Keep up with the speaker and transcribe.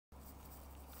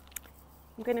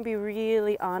I'm going to be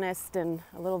really honest and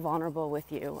a little vulnerable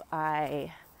with you.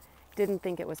 I didn't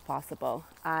think it was possible.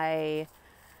 I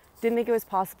didn't think it was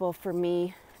possible for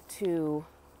me to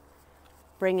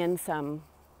bring in some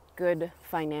good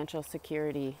financial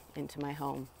security into my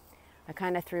home. I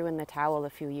kind of threw in the towel a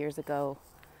few years ago.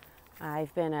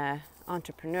 I've been an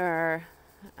entrepreneur.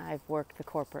 I've worked the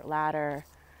corporate ladder.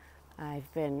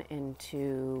 I've been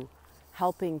into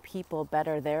helping people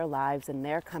better their lives and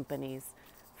their companies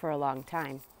for a long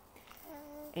time.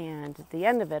 And at the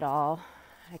end of it all,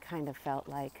 I kind of felt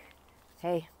like,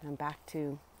 hey, I'm back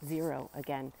to zero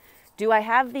again. Do I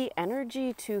have the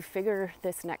energy to figure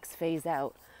this next phase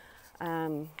out?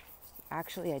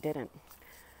 Actually, I didn't.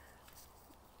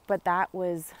 But that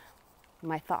was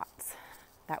my thoughts.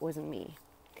 That wasn't me.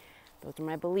 Those were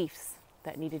my beliefs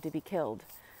that needed to be killed.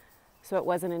 So it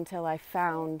wasn't until I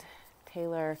found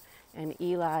Taylor and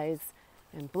Eli's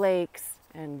and Blake's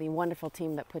and the wonderful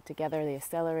team that put together the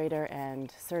Accelerator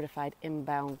and Certified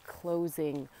Inbound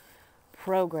Closing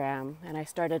program, and I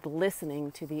started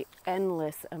listening to the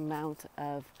endless amount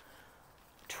of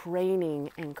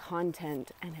training and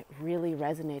content, and it really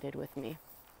resonated with me.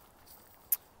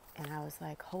 And I was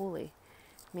like, holy,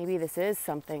 maybe this is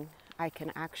something I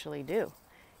can actually do.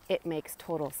 It makes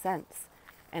total sense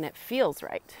and it feels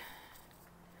right.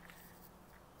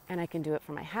 And I can do it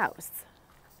for my house.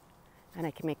 And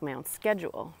I can make my own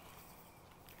schedule.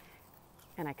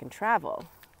 And I can travel.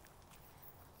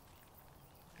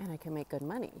 And I can make good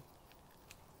money.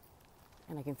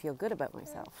 And I can feel good about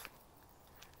myself.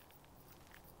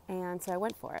 And so I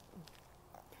went for it.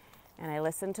 And I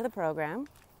listened to the program.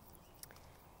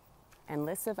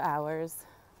 Endless of hours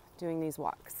doing these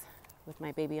walks with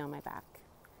my baby on my back.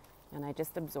 And I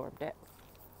just absorbed it.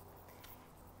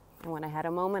 And when I had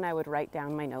a moment, I would write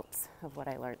down my notes of what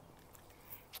I learned.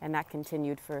 And that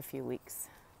continued for a few weeks.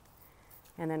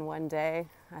 And then one day,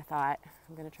 I thought,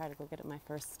 I'm going to try to go get my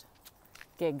first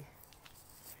gig.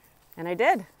 And I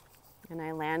did. And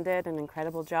I landed an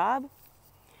incredible job.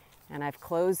 And I've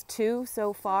closed 2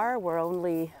 so far. We're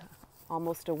only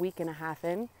almost a week and a half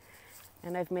in.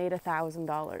 And I've made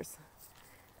 $1,000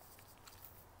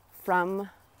 from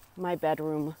my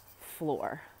bedroom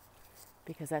floor,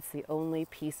 because that's the only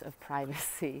piece of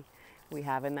privacy we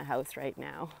have in the house right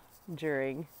now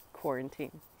during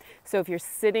quarantine. So if you're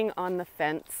sitting on the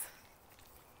fence,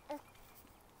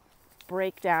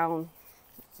 break down,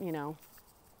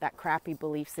 that crappy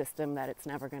belief system that it's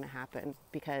never going to happen,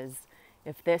 because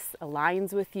if this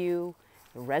aligns with you,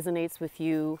 resonates with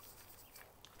you,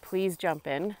 please jump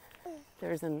in.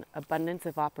 There's an abundance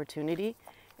of opportunity,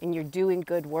 and you're doing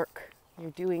good work.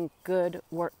 You're doing good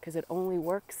work, because it only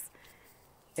works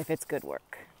if it's good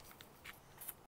work.